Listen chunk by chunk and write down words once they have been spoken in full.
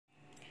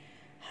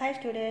Hi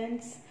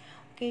students.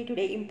 Okay,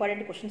 today important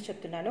questions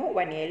చెప్తున్నాను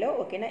 1 year లో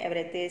ఓకేనా.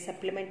 ఎవరైతే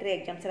సప్లిమెంటరీ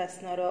ఎగ్జామ్స్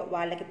రాస్తున్నారో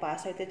వాళ్ళకి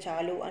పాస్ అయితే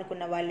చాలు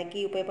అనుకున్న వాళ్ళకి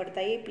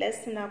ఉపయోగపడతాయి.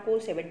 ప్లస్ నాకు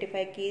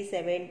 75కి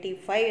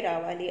 75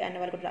 రావాలి అన్న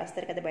వాళ్ళు కూడా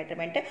రాస్తారు కదా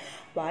బెటర్మెంట్,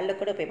 వాళ్ళకు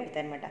కూడా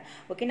ఉపయోగపడతాయి అనమాట.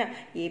 ఓకేనా.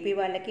 ఏపీ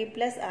వాళ్ళకి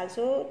ప్లస్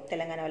ఆల్సో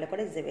తెలంగాణ వాళ్ళకి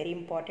కూడా is a very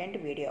important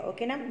video.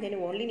 ఓకేనా.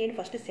 నేను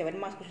ఫస్ట్ 7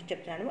 మార్క్స్ క్వశ్చన్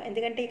చెప్తున్నాను,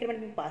 ఎందుకంటే ఇక్కడ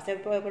మనకి పాస్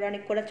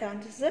అయిపోవడానికి కూడా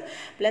ఛాన్సెస్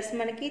ప్లస్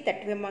మనకి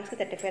 35 మార్క్స్కి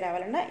 35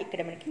 రావాలన్నా ఇక్కడ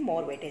మనకి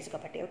మోర్ వెయిటేజ్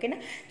కాబట్టి. ఓకేనా.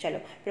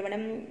 చలో ఇప్పుడు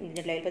మనం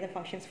దీంట్లో వెళ్ళిపోతాం.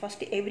 ఫంక్షన్స్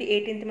ఫస్ట్ ఎవ్రీ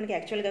 18th మనకి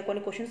యాక్చువల్గా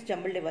కొన్ని క్వశ్చన్స్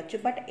జంబుల్డ్ ఇవ్వచ్చు,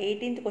 but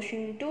 18th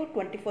question to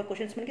 24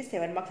 questions మనకి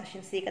 7 మార్క్స్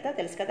సెషన్స్ కదా,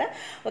 తెలుసు కదా.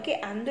 ఓకే,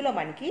 అందులో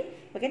మనకి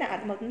ఓకేనా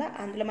అర్థమవుతుందా,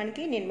 అందులో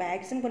మనకి నేను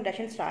మ్యాక్సిమం కొన్ని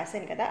క్వశ్చన్స్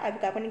రాశాను కదా, అవి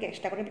కాకుండా ఇంకా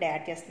ఎక్స్ట్రా కూడా ఇప్పుడు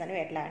యాడ్ చేస్తున్నాను.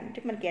 ఎట్లా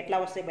అంటే మనకి ఎట్లా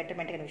వస్తాయి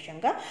బెటర్మెంట్ అనే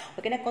విషయంగా.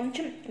 ఓకేనా,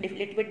 కొంచెం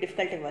లిటిల్ బిట్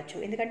డిఫికల్ట్ ఇవ్వచ్చు,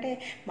 ఎందుకంటే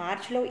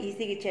మార్చ్లో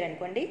ఈజీగా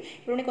ఇచ్చారనుకోండి,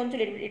 ఇప్పుడు కొంచెం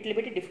లిటిల్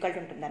బిట్ డిఫికల్ట్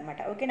ఉంటుంది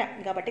అనమాట. ఓకేనా,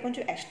 కాబట్టి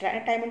కొంచెం ఎక్స్ట్రా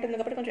టైం ఉంటుంది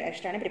కాబట్టి కొంచెం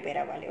ఎక్స్ట్రానే ప్రిపేర్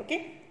అవ్వాలి.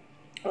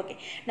 Okay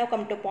now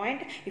come to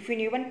point. If you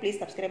new one please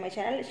subscribe my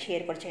channel,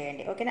 share కూడా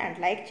చేయండి. ఓకేనా, అండ్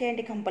లైక్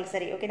చేయండి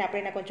కంపల్సరీ. ఓకేనా,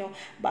 అప్పుడైనా కొంచెం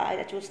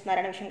బాగా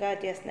చూస్తున్నారనే విషయంగా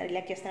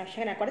లైక్ చేస్తున్న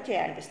విషయంగా నాకు కూడా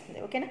చేయాలనిపిస్తుంది.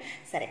 ఓకేనా,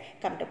 సరే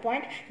come to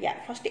point.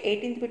 First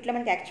 18th బిట్లో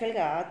మనకి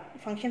యాక్చువల్గా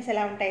ఫంక్షన్స్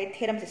ఎలా ఉంటాయి,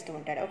 థియరమ్స్ ఇస్తూ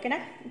ఉంటాడు. ఓకేనా,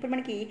 ఇప్పుడు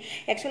మనకి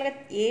యాక్చువల్గా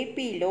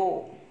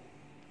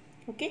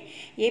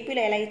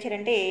ఏపీలో ఎలా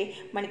ఇచ్చారంటే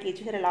మనకి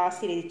చూసారా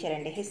లాస్ట్ సిరీస్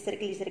ఇచ్చారండి, H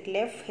circle, G circle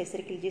F, H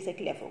circle, G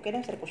circle F.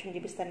 ఓకేనా, సరే క్వశ్చన్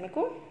చూపిస్తాను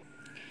మీకు.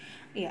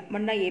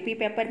 మొన్న ఏపీ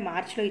పేపర్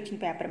మార్చ్లో ఇచ్చిన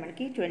పేపర్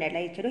మనకి చూడండి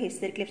ఎలా ఇచ్చాడు. H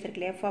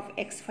circle F of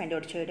X find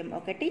out చేయడం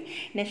ఒకటి.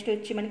 నెక్స్ట్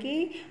వచ్చి మనకి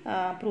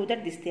prove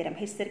that this theorem,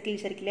 H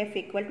circle F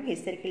equal to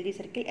H circle G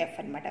circle F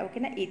అనమాట.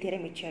 ఓకేనా, ఈ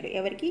థియరం ఇచ్చాడు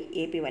ఎవరికి,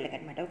 ఏపీ వాళ్ళకి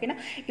అనమాట. ఓకేనా,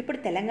 ఇప్పుడు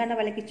తెలంగాణ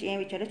వాళ్ళకి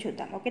ఏమి ఇచ్చాడో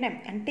చూద్దాం. ఓకేనా,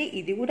 అంటే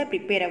ఇది కూడా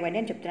ప్రిపేర్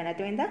అవ్వండి అని చెప్తున్నాను,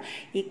 అర్థమైందా.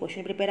 ఈ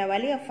క్వశ్చన్ ప్రిపేర్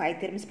అవ్వాలి, ఆ 5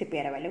 థియరమ్స్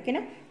ప్రిపేర్ అవ్వాలి.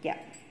 ఓకేనా.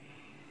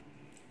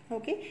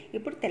 ఓకే,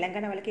 ఇప్పుడు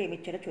తెలంగాణ వాళ్ళకి ఏమి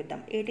ఇచ్చారో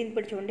చూద్దాం. 18th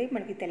బిట్ చూడండి,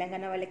 మనకి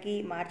తెలంగాణ వాళ్ళకి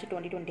మార్చ్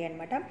 2020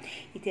 అనమాట.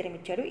 ఈ థియరం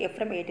ఇచ్చాడు. F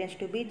from A tends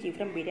to be, G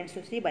from B tends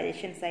to C,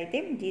 బజెషన్స్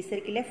అయితే G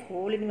circle F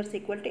whole inverse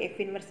equal to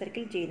F inverse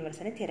circle G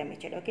inverse అనే థియరం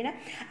ఇచ్చాడు. ఓకేనా,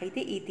 అయితే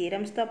ఈ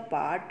థియరమ్స్తో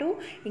పాటు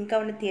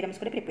ఇంకా ఉన్న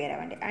థియరమ్స్ కూడా ప్రిపేర్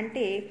అవ్వండి.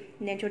 అంటే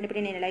నేను చూడండి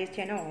ఇప్పుడు నేను ఎలా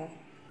ఇచ్చానో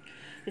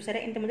చూసారా,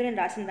 ఇంతకుముందు నేను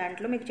రాసిన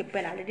దాంట్లో మీకు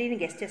చెప్పాను ఆల్రెడీ, నేను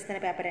గెస్ట్ చేస్తాను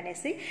పేపర్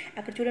అనేసి.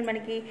 అక్కడ చూడండి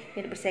మనకి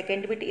నేను ఇప్పుడు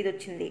సెకండ్ బిట్ ఇది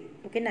వచ్చింది.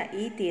 ఓకేనా,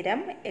 ఈ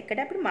థియరం ఎక్కడ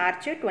ఇప్పుడు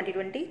మార్చ్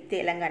 2020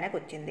 తెలంగాణకు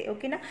వచ్చింది.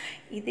 ఓకేనా,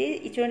 ఇదే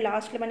చూడండి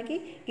లాస్ట్లో మనకి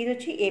ఇది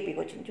వచ్చి ఏపీకి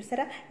వచ్చింది.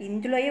 చూసారా,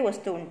 ఇందులోయే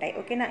వస్తూ ఉంటాయి.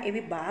 ఓకేనా,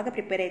 ఇవి బాగా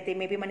ప్రిపేర్ అయితే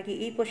మేబీ మనకి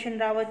ఈ క్వశ్చన్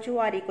రావచ్చు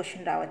ఆర్ ఈ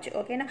క్వశ్చన్ రావచ్చు.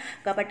 ఓకేనా,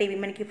 కాబట్టి ఇవి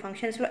మనకి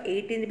ఫంక్షన్స్లో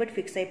 18th బిట్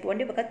ఫిక్స్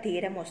అయిపోండి, ఒక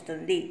థియరం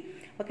వస్తుంది.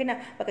 ఓకేనా,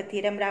 ఒక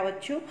థియరం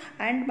రావచ్చు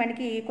అండ్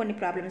మనకి కొన్ని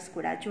ప్రాబ్లమ్స్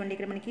కూడా చూడండి.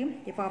 ఇక్కడ మనకి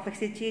ఎఫ్ ఆఫ్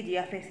ఎక్స్ ఇచ్చి జీ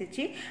ఆఫ్ ఎక్స్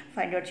ఇచ్చి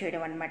ఫైండ్ అవుట్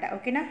చేయడం అనమాట.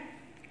 ఓకేనా,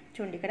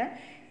 చూడండి ఇక్కడ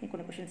నేను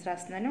కొన్ని క్వశ్చన్స్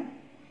రాస్తున్నాను.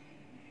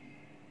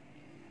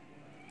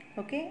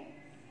 ఓకే,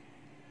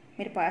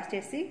 మీరు పాస్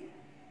చేసి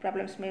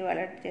ప్రాబ్లమ్స్ మీరు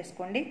అలర్ట్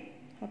చేసుకోండి.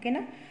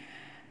 ఓకేనా,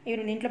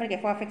 ఇప్పుడు దీంట్లో మనకి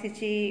ఎఫ్ ఆఫ్ ఎక్స్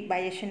ఇచ్చి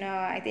బైజెషన్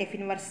అయితే ఎఫ్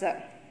ఇన్వర్స్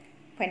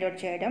ఫైండ్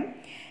అవుట్ చేయడం,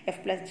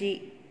 F plus G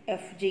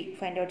F G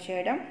find out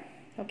చేయడం.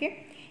 ఓకే,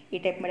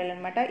 ఈ టైప్ మోడల్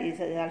అనమాట.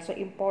 ఇది also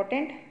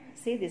important.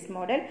 See this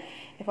model,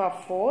 f of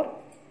 4,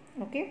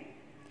 okay,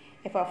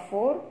 f of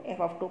 4, f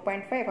of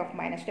 2.5, f of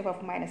 -2, f of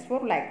 -4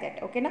 like that.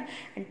 ఓకేనా,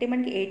 అంటే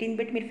మనకి 18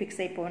 bit మీరు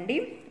fix అయిపోండి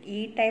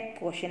ఈ టైప్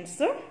క్వశ్చన్స్.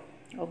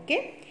 ఓకే,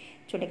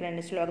 చూడండి ఇక్కడ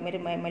నేను స్లోగా మీరు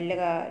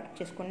మెల్లగా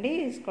చేసుకోండి,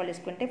 స్క్రోల్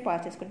చేసుకుంటే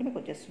పాస్ చేసుకుంటే మీకు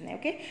వచ్చేస్తుంది.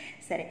 ఓకే,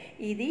 సరే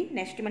ఇది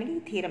నెక్స్ట్ మనకి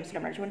థియరమ్స్లో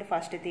అన్నమాట. చూడండి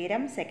ఫస్ట్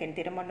థియరం, సెకండ్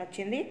థియరం అని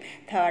వచ్చింది,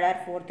 థర్డ్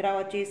ఆర్ ఫోర్త్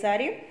రావచ్చు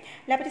ఈసారి,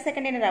 లేకపోతే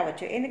సెకండ్ అయినా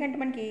రావచ్చు. ఎందుకంటే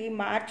మనకి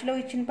మార్చ్లో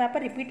ఇచ్చిన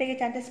పేపర్ రిపీట్ అయ్యే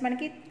ఛాన్సెస్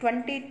మనకి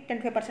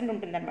 20-25%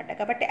 ఉంటుందన్నమాట.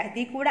 కాబట్టి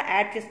అది కూడా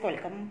యాడ్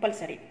చేసుకోవాలి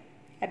కంపల్సరీ,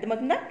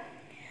 అర్థమవుతుందా.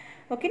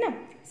 ఓకేనా,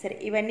 సరే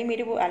ఇవన్నీ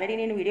మీరు ఆల్రెడీ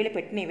నేను వీడియోలో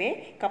పెట్టినవే,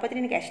 కాకపోతే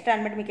నేను ఎక్స్ట్రా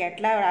అనమాట మీకు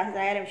ఎట్లా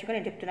రాయాలనే విషయం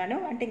నేను చెప్తున్నాను.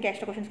 అంటే ఇంకా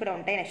ఎక్స్ట్రా క్వశ్చన్స్ కూడా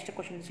ఉంటాయి నెక్స్ట్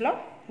క్వశ్చన్స్లో.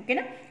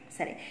 ఓకేనా,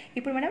 సరే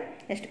ఇప్పుడు మనం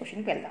నెక్స్ట్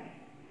క్వశ్చన్కి వెళ్దాం.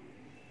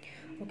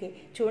 ఓకే,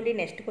 చూడండి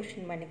నెక్స్ట్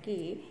క్వశ్చన్ మనకి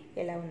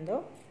ఎలా ఉందో.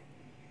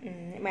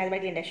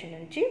 మ్యాథమెటికల్ ఇండక్షన్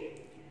నుంచి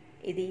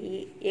ఇది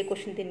ఏ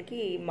క్వశ్చన్, దీనికి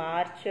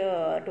మార్చ్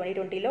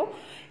 2020లో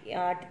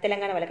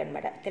తెలంగాణ వాళ్ళకి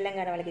అనమాట,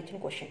 తెలంగాణ వాళ్ళకి ఇచ్చిన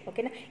క్వశ్చన్.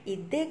 ఓకేనా,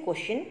 ఇదే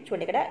క్వశ్చన్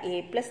చూడండి ఇక్కడ ఏ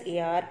plus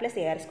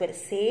AR square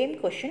same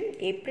question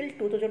April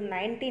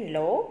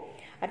 2019లో,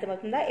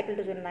 అర్థమవుతుందా, ఏప్రిల్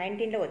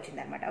 2019లో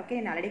వచ్చిందనమాట. ఓకే,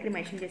 నేను ఆల్రెడీ ఇక్కడ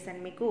మెన్షన్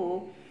చేశాను మీకు,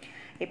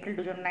 ఏప్రిల్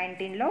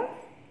 2019లో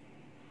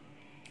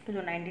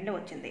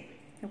వచ్చింది.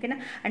 ఓకేనా,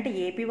 అంటే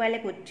ఏపీ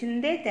వాళ్ళకి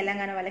వచ్చిందే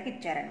తెలంగాణ వాళ్ళకి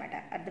ఇచ్చారనమాట,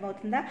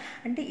 అర్థమవుతుందా.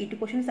 అంటే ఇటు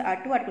క్వశ్చన్స్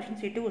అటు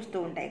క్వశ్చన్స్ ఇటు వస్తూ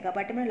ఉంటాయి.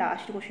 కాబట్టి మనం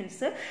లాస్ట్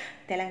క్వశ్చన్స్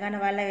తెలంగాణ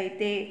వాళ్ళ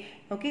అయితే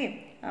ఓకే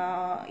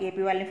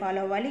ఏపీ వాళ్ళని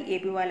ఫాలో అవ్వాలి,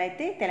 ఏపీ వాళ్ళు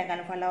అయితే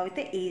తెలంగాణ ఫాలో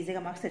అయితే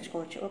ఈజీగా మార్క్స్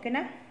తెచ్చుకోవచ్చు.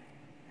 ఓకేనా,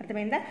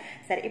 అర్థమైందా.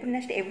 సరే ఇప్పుడు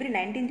నెక్స్ట్ ఎవ్రీ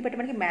 19th బట్టి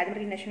మనకి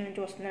మ్యాథమెటికల్ ఇండక్షన్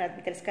నుంచి వస్తుందని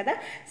అది తెలుసు కదా.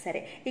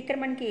 సరే ఇక్కడ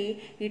మనకి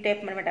ఈ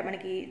టైప్ అనమాట.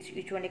 మనకి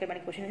చూడండి ఇక్కడ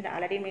మనకి క్వశ్చన్స్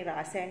ఆల్రెడీ మీరు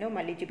రాశాను,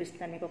 మళ్ళీ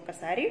చూపిస్తున్నాను మీకు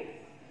ఒక్కసారి.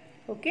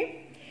 ఓకే,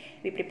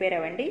 ఇవి ప్రిపేర్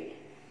అవ్వండి.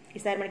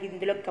 ఈసారి మనకి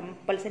ఇందులో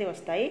కంపల్సరీ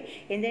వస్తాయి.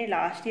 ఎందుకంటే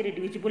లాస్ట్ ఇయర్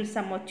డివిజిబుల్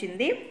సమ్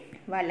వచ్చింది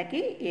వాళ్ళకి,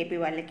 ఏపీ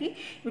వాళ్ళకి.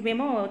 ఇప్పుడు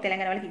మేము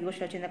తెలంగాణ వాళ్ళకి ఈ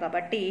క్వశ్చన్ వచ్చింది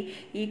కాబట్టి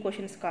ఈ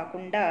క్వశ్చన్స్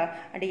కాకుండా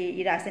అంటే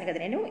ఈ రాశాను కదా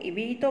నేను,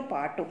 ఇవితో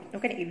పాటు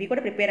ఓకే ఇవి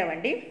కూడా ప్రిపేర్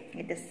అవ్వండి.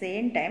 ఎట్ ద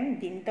సేమ్ టైం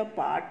దీంతో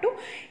పాటు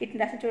ఇట్లా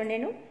రాసి చూడండి,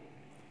 నేను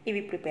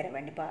ఇవి ప్రిపేర్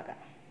అవ్వండి బాగా.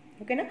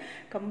 ఓకేనా,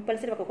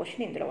 కంపల్సరీ ఒక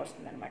క్వశ్చన్ ఇందులో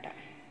వస్తుందన్నమాట.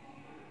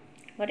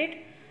 Got it?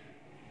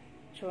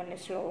 చూడండి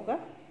స్లోగా.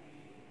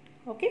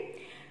 ఓకే,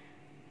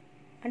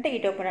 అంటే ఈ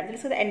టోపన్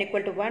తెలుసు కదా,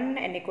 n=1,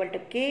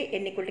 n=k,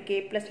 n=k+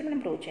 మనం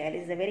ప్రూవ్ చేయాలి.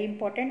 Is very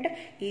important.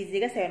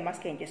 ఈజీగా 7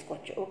 మార్క్స్కి ఏం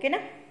చేసుకోవచ్చు. ఓకేనా,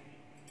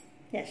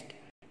 నెక్స్ట్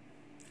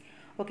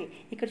ఓకే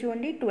ఇక్కడ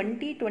చూడండి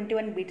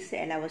 20-21 బిట్స్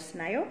ఎలా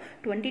వస్తున్నాయో.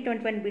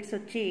 20-21 బిట్స్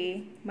వచ్చి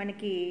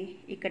మనకి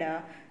ఇక్కడ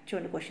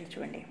చూడండి క్వశ్చన్స్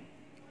చూడండి.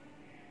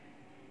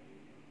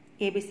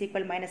 ఏబీసీ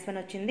 =-1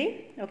 వచ్చింది.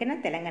 ఓకేనా,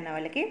 తెలంగాణ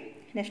వాళ్ళకి.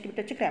 నెక్స్ట్ బిట్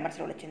వచ్చి క్రామర్స్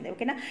రూల్ వచ్చింది.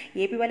 ఓకేనా,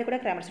 ఏపీ వాళ్ళకి కూడా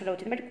క్రామర్స్ రూల్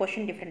వచ్చింది, బట్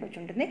క్వశ్చన్ డిఫరెంట్ వచ్చి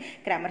ఉంటుంది.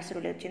 క్రామర్స్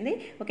రూల్ వచ్చింది.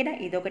 ఓకేనా,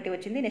 ఇదొకటి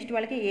వచ్చింది. నెక్స్ట్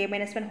వాళ్ళకి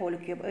A-1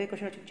 ఈ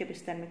క్వశ్చన్ వచ్చి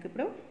చూపిస్తాను మీకు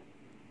ఇప్పుడు.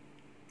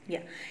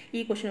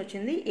 ఈ క్వశ్చన్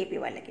వచ్చింది ఏపీ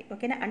వాళ్ళకి.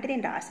 ఓకేనా, అంటే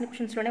నేను రాసిన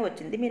క్వశ్చన్స్లోనే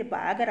వచ్చింది. మీరు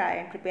బాగా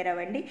రాయండి, ప్రిపేర్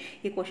అవ్వండి.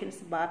 ఈ క్వశ్చన్స్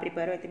బాగా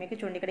ప్రిపేర్ అయితే మీకు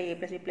చూడండి ఇక్కడ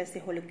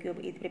A+B+C3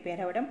 ఇది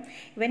ప్రిపేర్ అవ్వడం.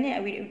 ఇవన్నీ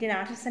దీని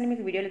ఆన్సర్స్ అన్ని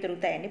మీకు వీడియోలో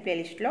దొరుకుతాయండి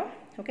ప్లేలిస్ట్లో.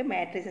 ఓకే,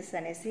 మ్యాట్రిసెస్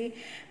అనేసి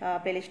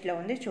ప్లేలిస్ట్లో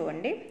ఉంది,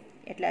 చూడండి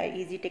ఎట్లా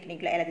ఈజీ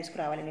టెక్నిక్లో ఎలా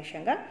తీసుకురావాలనే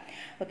విషయంగా.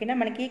 ఓకేనా,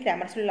 మనకి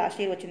గ్రామర్స్లో లాస్ట్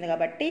ఇయర్ వచ్చింది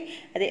కాబట్టి,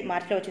 అదే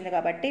మార్చిలో వచ్చింది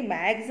కాబట్టి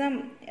మ్యాక్సిమం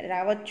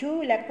రావచ్చు,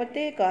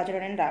 లేకపోతే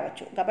గాజులోనే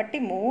రావచ్చు. కాబట్టి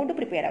 3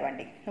 ప్రిపేర్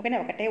అవ్వండి. ఓకేనా,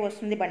 ఒకటే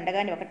వస్తుంది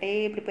బండగాని ఒకటే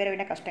ప్రిపేర్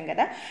అయినా కష్టం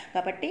కదా,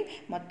 కాబట్టి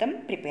మొత్తం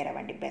ప్రిపేర్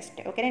అవ్వండి బెస్ట్.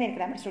 ఓకేనా, నేను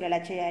గ్రామర్స్ రూల్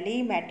ఎలా చేయాలి,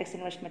 మ్యాట్రిక్స్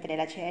ఇన్వర్స్ మెథడ్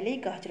ఎలా చేయాలి,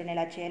 గాజులోనే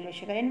ఎలా చేయాలి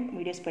విషయంగా నేను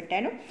వీడియోస్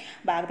పెట్టాను.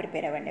 బాగా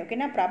ప్రిపేర్ అవ్వండి.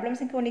 ఓకేనా,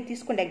 ప్రాబ్లమ్స్ ఇంకొన్ని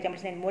తీసుకోండి.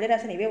 ఎగ్జామ్స్ నేను 3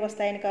 రాసిన ఇవే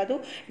వస్తాయని కాదు,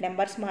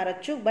 నెంబర్స్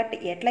మారచ్చు, బట్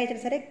ఎట్లా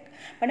అయితే సరే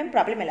మనం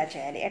ప్రాబ్లం ఎలా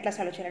చేయాలి, ఎట్లా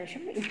సాల్వ్ చేయాలనే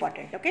విషయం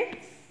ఇంపార్టెంట్. ఓకే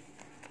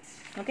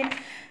ఓకే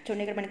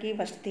చూడండి ఇక్కడ మనకి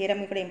ఫస్ట్ థీరం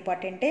ఇక్కడ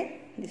ఇంపార్టెంటే,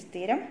 this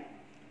theorem.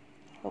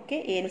 Okay,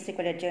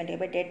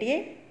 A=A/A.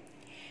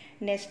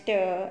 Next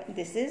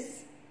this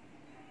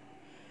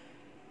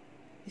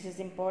is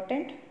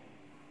important.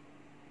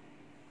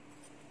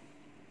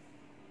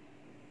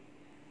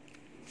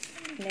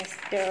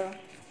 Next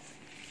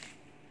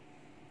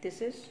this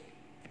is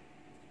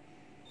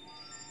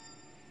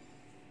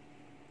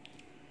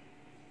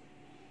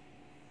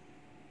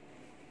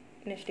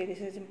next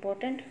this is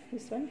important,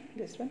 this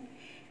one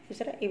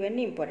చూసారా,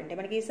 ఇవన్నీ ఇంపార్టెంట్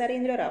మనకి ఈసారి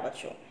ఇందులో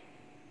రావచ్చు.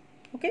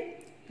 ఓకే,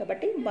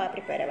 కాబట్టి బాగా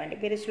ప్రిపేర్ అవ్వండి.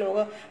 మీరు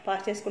స్లోగా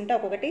పాస్ చేసుకుంటూ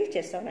ఒక్కొక్కటి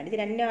చేస్తూ ఉండండి.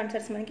 దీని అన్ని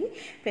ఆన్సర్స్ మనకి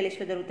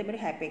ప్లేలిస్ట్లో దొరికితే మీరు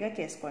హ్యాపీగా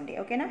చేసుకోండి.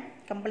 ఓకేనా,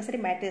 కంపల్సరీ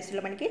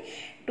మ్యాథ్స్లో మనకి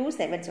 2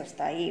 7s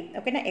వస్తాయి.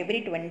 ఓకేనా,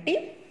 ఎవ్రీ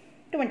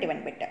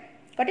 20-21 బిట్.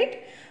 Got it?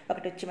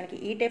 ఒకటి వచ్చి మనకి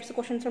ఈ టైప్స్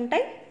క్వశ్చన్స్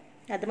ఉంటాయి,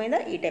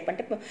 అర్థమైందా? ఈ టైప్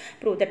అంటే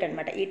ప్రూవ్ దట్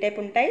అనమాట. ఈ టైప్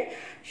ఉంటాయి,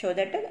 షో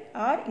దట్.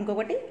 ఆర్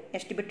ఇంకొకటి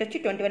నెక్స్ట్ బిట్ వచ్చి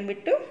 21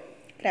 బిట్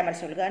క్రామర్స్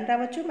రూల్ కానీ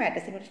రావచ్చు,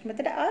 మ్యాట్రిక్స్ ఇన్వర్స్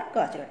మెథడ్ ఆర్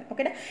గాజులోనే.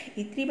 ఓకేనా,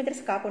 ఈ 3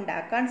 మెథడ్స్ కాకుండా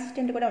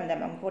కన్సిస్టెంట్ కూడా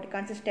ఉందాం. ఇంకోటి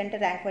కన్సిస్టెంట్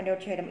ర్యాంక్ ఫైండ్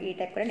అవుట్ చేయడం, ఈ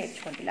టైప్ కూడా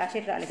నేర్చుకోండి. లాస్ట్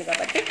ఇయర్ రాలేదు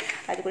కాబట్టి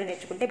అది కూడా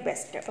నేర్చుకుంటే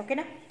బెస్ట్.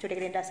 ఓకేనా, చూడండి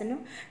ఇక్కడ ఏం రాశాను,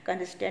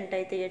 కన్సిస్టెంట్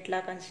అయితే ఎట్లా,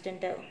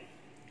 కన్సిస్టెంట్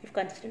ఇఫ్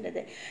కన్సిస్టెంట్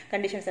అయితే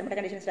కండిషన్స్ అనమాట.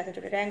 కండిషన్స్ రాసాను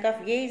చూడండి. Rank of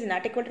A is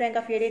not equal to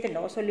rank of AD అయితే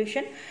no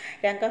solution.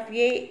 Rank of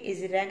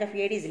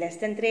AD is less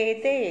than 3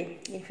 అయితే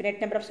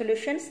infinite number of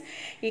solutions.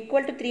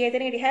 Equal to 3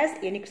 అయితే it has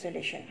unique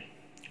solution.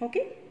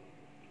 Okay,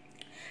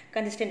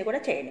 consistent కూడా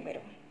చేయండి మీరు.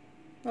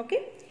 Okay,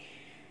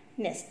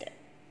 next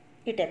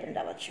ఈ type అని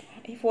రావచ్చు.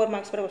 ఈ 4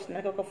 మార్క్స్ కూడా వస్తుంది,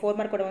 మనకి ఒక 4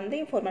 మార్క్ కూడా ఉంది,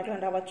 4 మార్క్లో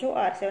రావచ్చు,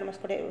 ఆర్ 7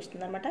 మార్క్స్ కూడా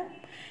వస్తుంది అనమాట.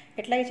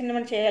 ఎట్లా ఇచ్చింది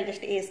మనం చేయాలి,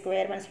 జస్ట్ A² -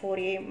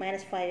 4A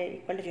 - 5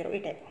 = 0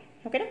 ఈ టైప్.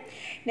 ఓకేనా,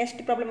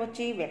 నెక్స్ట్ ప్రాబ్లం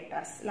వచ్చి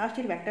వెక్టార్స్. లాస్ట్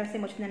ఇయర్ వెక్టార్స్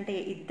ఏం వచ్చిందంటే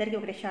ఇద్దరికి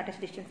ఒకటే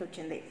షార్టెస్ట్ డిస్టెన్స్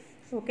వచ్చింది.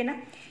 ఓకేనా,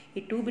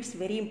 ఈ 2 బిట్స్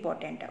వెరీ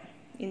ఇంపార్టెంట్,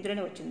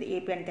 ఇందులోనే వచ్చింది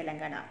ఏపీ అండ్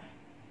తెలంగాణ.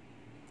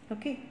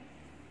 ఓకే,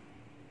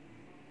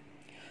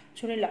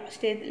 చూడండి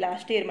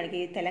లాస్ట్ ఇయర్ మనకి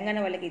తెలంగాణ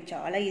వాళ్ళకి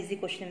చాలా ఈజీ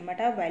క్వశ్చన్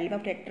అనమాట. వాల్యూమ్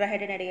ఆఫ్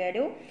టెట్రాహెడ్ అని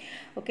అడిగాడు.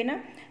 ఓకేనా,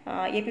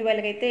 ఏపీ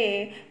వాళ్ళకైతే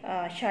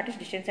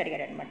షార్టెస్ట్ డిస్టెన్స్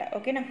అడిగాడు అనమాట.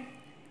 ఓకేనా,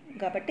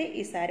 కాబట్టి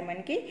ఈసారి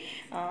మనకి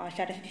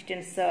షార్టెస్ట్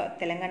డిస్టెన్స్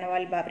తెలంగాణ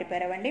వాళ్ళు బాగా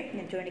ప్రిపేర్ అవ్వండి.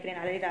 నేను చూడండి ఇక్కడ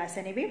నేను ఆల్రెడీ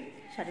రాసాను ఇవి.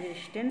 షార్టెస్ట్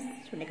డిస్టెన్స్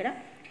చూడండి ఇక్కడ,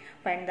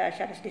 find the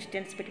shortest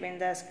distance between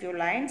the skew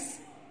lines.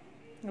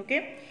 Okay,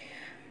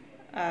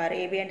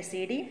 AB and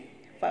CD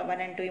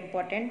 1 and 2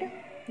 important.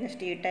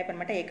 Next ఈ టైప్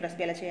అనమాట, A ×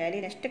 B ఎలా చేయాలి,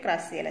 నెక్స్ట్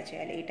క్రాస్ C ఎలా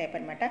చేయాలి, ఈ టైప్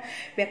అనమాట.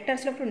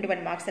 వెక్టర్స్లో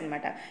 21 మార్క్స్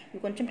అనమాట.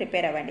 ఇవి కొంచెం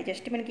ప్రిపేర్ అవ్వండి.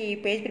 జస్ట్ మనకి ఈ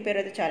పేజ్ ప్రిపేర్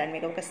అయితే చాలండి,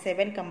 మీకు ఒక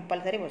 7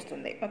 కంపల్సరీ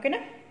వస్తుంది.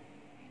 ఓకేనా,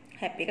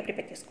 హ్యాపీగా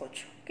ప్రిపేర్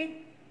చేసుకోవచ్చు. ఓకే,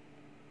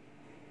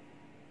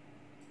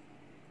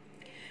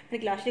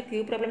 మనకి లాస్ట్ ఇయర్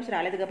క్యూబ్ ప్రాబ్లమ్స్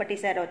రాలేదు కాబట్టి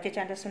ఈసారి వచ్చే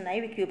ఛాన్సెస్ ఉన్నాయి.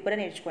 ఇవి క్యూబ్ కూడా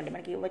నేర్చుకోండి,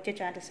 మనకి వచ్చే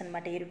ఛాన్సెస్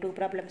అనమాట. ఈ 2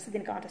 ప్రాబ్లమ్స్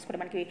దీనికి ఆన్సర్స్ కూడా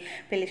మనకి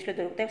ప్లేలిస్ట్లో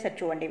దొరుకుతాయి, ఒకసారి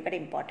చూడండి, ఇక్కడ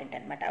ఇంపార్టెంట్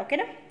అనమాట.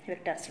 ఓకేనా,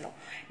 వెక్టర్స్లో.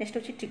 నెక్స్ట్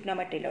వచ్చి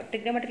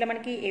ట్రిగ్నోమెట్రీలో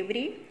మనకి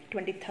ఎవ్రీ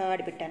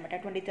 23rd బిట్ అనమాట.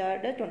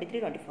 23rd,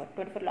 23,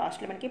 24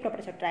 లాస్ట్లో మనకి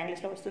ప్రాపర్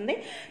ట్రయాంగిల్స్లో వస్తుంది.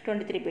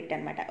 23 బిట్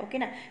అనమాట.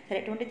 ఓకేనా,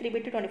 సరే 23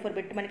 బిట్ 24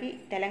 బిట్ మనకి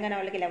తెలంగాణ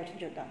వాళ్ళకి ఎలా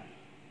వచ్చింది చూద్దాం.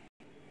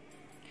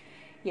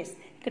 ఎస్,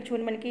 ఇక్కడ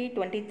చూడండి మనకి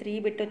 23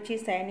 బిట్ వచ్చి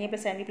sin a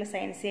plus sin b plus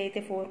sin c అయితే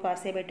 4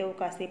 cos a by 2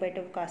 cos b by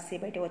 2 cos c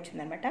by 2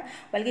 వచ్చిందనమాట.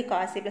 వాళ్ళకి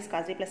cos a plus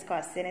cos b plus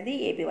cos c అనేది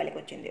ఏపీ వాళ్ళకి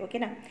వచ్చింది.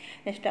 ఓకేనా.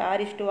 నెక్స్ట్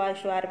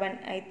r:r:1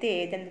 అయితే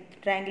దాని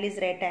ట్రయాంగిల్ ఈజ్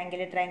రైట్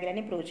ట్రయాంగిల్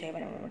అని ప్రూవ్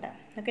చేయమనమాట.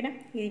 ఓకేనా.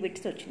 ఇది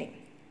బిట్స్ వచ్చినాయి.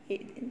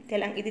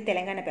 ఇది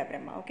తెలంగాణ పేపర్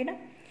అమ్మా. ఓకేనా.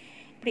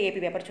 ఇప్పుడు ఏపీ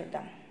పేపర్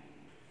చూద్దాం.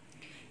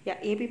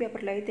 ఏపీ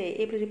పేపర్లో అయితే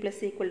a plus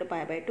c equal to π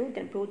by 2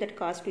 then prove that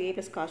cos 2a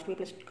plus cos 2a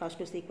plus cos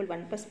 2c equal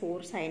 1 plus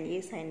 4 sin a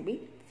sin b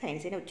sin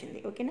c అని వచ్చింది.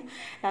 ఓకేనా.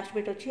 లాస్ట్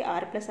బిట్ వచ్చి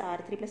r plus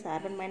r3 plus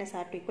r1 minus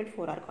r2 equal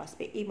 4r cos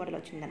b ఈ model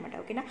వచ్చిందనమాట.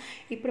 ఓకేనా.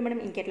 ఇప్పుడు మనం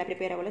ఇంకెట్లా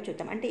ప్రిపేర్ అవ్వాలో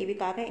చూద్దాం. అంటే ఇవి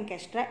కాక ఇంక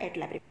ఎక్స్ట్రా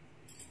ఎట్లా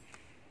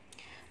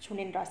చూడండి,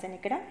 నేను రాశాను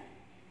ఇక్కడ.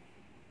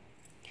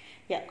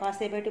 cos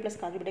a by 2 plus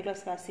cos b by 2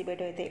 plus cos c by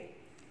 2 అయితే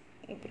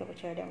ఇప్పుడు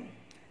చేయడం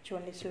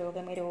చూడండి.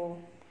 స్లోగా మీరు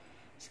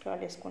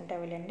స్క్రాల్ చేసుకుంటా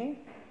వెళ్ళండి.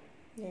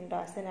 నేను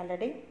రాసాను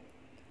ఆల్రెడీ.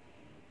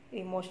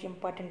 ఈ మోస్ట్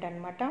ఇంపార్టెంట్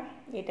అనమాట.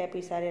 ఈ టైప్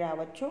ఈసారి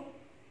రావచ్చు.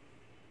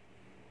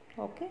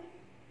 ఓకే.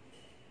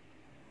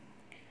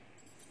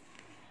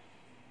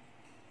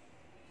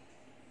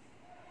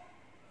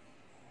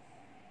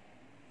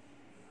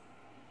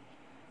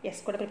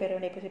 ఎస్ కూడా ప్రిపేర్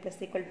అవ్వండి. a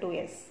plus equal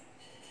 2s.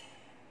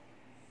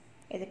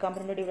 ఇది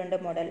compound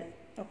dividend model.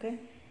 Okay.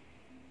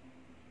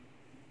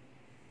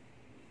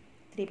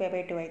 3π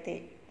by 2 అయితే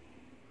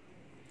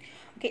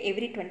ఓకే.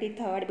 ఎవ్రీ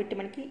 23rd బిట్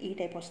మనకి ఈ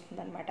టైప్ వస్తుంది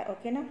అనమాట.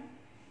 ఓకేనా.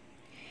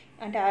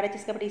 అంటే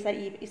ఆర్హెచ్ఎస్ కాబట్టి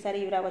ఈసారి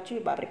ఇవి రావచ్చు.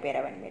 ఇవి బాగా ప్రిపేర్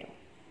అవ్వండి మీరు.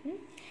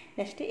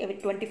 నెక్స్ట్ ఎవ్రీ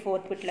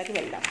 24th బిట్లోకి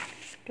వెళ్దాం.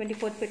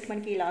 24th బిట్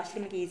మనకి లాస్ట్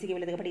మనకి ఈజీగా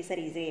వెళ్ళదు కాబట్టి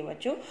ఈసారి ఈజీగా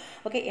ఇవ్వచ్చు.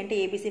 ఓకే. అంటే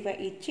ఏబీసీ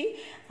ఇచ్చి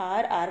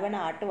r1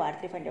 r2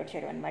 r3 find out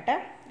చేయడం అనమాట.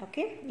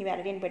 ఓకే. ఇవి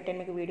ఆల్రెడీ నేను పెట్టాను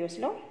మీకు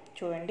వీడియోస్లో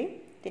చూడండి.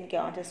 దీనికి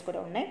ఆన్సర్స్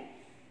కూడా ఉన్నాయి.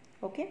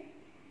 ఓకే.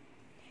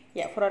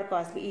 4r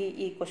cos b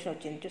ఈ క్వశ్చన్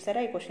వచ్చింది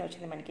చూసారా. ఈ క్వశ్చన్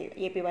వచ్చింది మనకి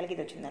ఏపీ వాళ్ళకి.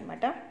 ఇది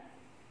వచ్చిందనమాట.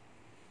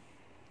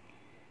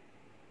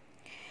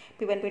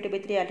 P1 P2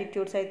 P3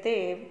 altitudes అయితే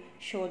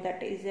show that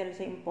is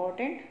also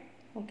important.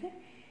 Okay.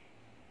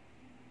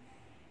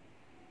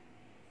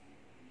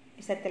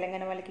 ఈసారి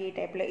తెలంగాణ వాళ్ళకి ఈ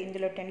టైప్లో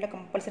ఇందులో 10లో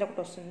కంపల్సరీ ఒకటి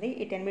వస్తుంది.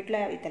 ఈ 10 బిట్లో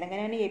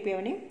తెలంగాణ ఏపీ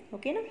అని.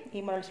 ఓకేనా. ఈ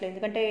మోడల్స్లో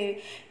ఎందుకంటే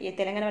ఈ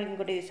తెలంగాణ వాళ్ళకి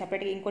ఇంకోటి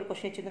సపరేట్గా ఇంకోటి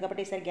క్వశ్చన్ వచ్చింది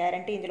కాబట్టి ఈసారి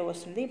గ్యారంటీ ఇందులో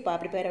వస్తుంది. బాగా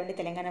ప్రిపేర్ అవ్వండి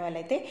తెలంగాణ వాళ్ళు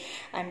అయితే.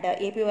 అండ్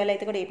ఏపీ వాళ్ళు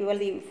అయితే కూడా ఏపీ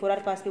వాళ్ళది 4r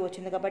cos b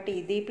వచ్చింది కాబట్టి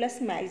ఇది ప్లస్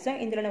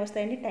మ్యాక్సిమం ఇందులోనే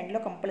వస్తాయండి.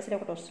 10లో కంపల్సరీ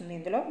ఒకటి వస్తుంది.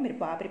 ఇందులో మీరు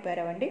బాగా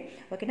ప్రిపేర్ అవ్వండి.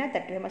 ఓకేనా.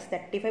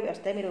 35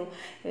 వస్తాయి. మీరు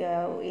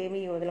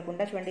ఏమీ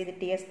వదలకుండా చూడండి. ఇది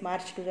టీఎస్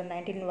మార్చ్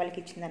 2019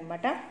 వాళ్ళకి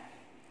ఇచ్చిందనమాట.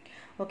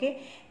 ఓకే.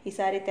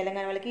 ఈసారి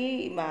తెలంగాణ వాళ్ళకి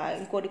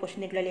ఇంకోటి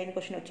క్వశ్చన్ ఇంట్లో లేని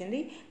క్వశ్చన్ వచ్చింది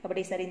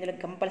కాబట్టి ఈసారి ఇందులో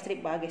కంపల్సరీ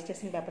బాగా గెస్ట్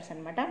చేసిన పేపర్స్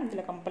అనమాట.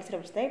 ఇందులో కంపల్సరీ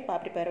వస్తాయి. బాగా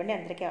ప్రిపేర్ అవ్వండి.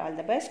 అందరికీ ఆల్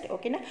ద బెస్ట్.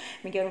 ఓకేనా.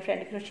 మీకు ఎవరి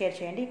ఫ్రెండ్కి షేర్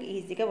చేయండి.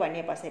 ఈజీగా 1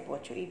 year పాస్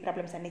అయిపోవచ్చు. ఈ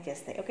ప్రాబ్లమ్స్ అన్నీ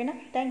చేస్తాయి. ఓకేనా.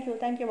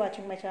 Thank you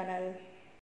watching my channel.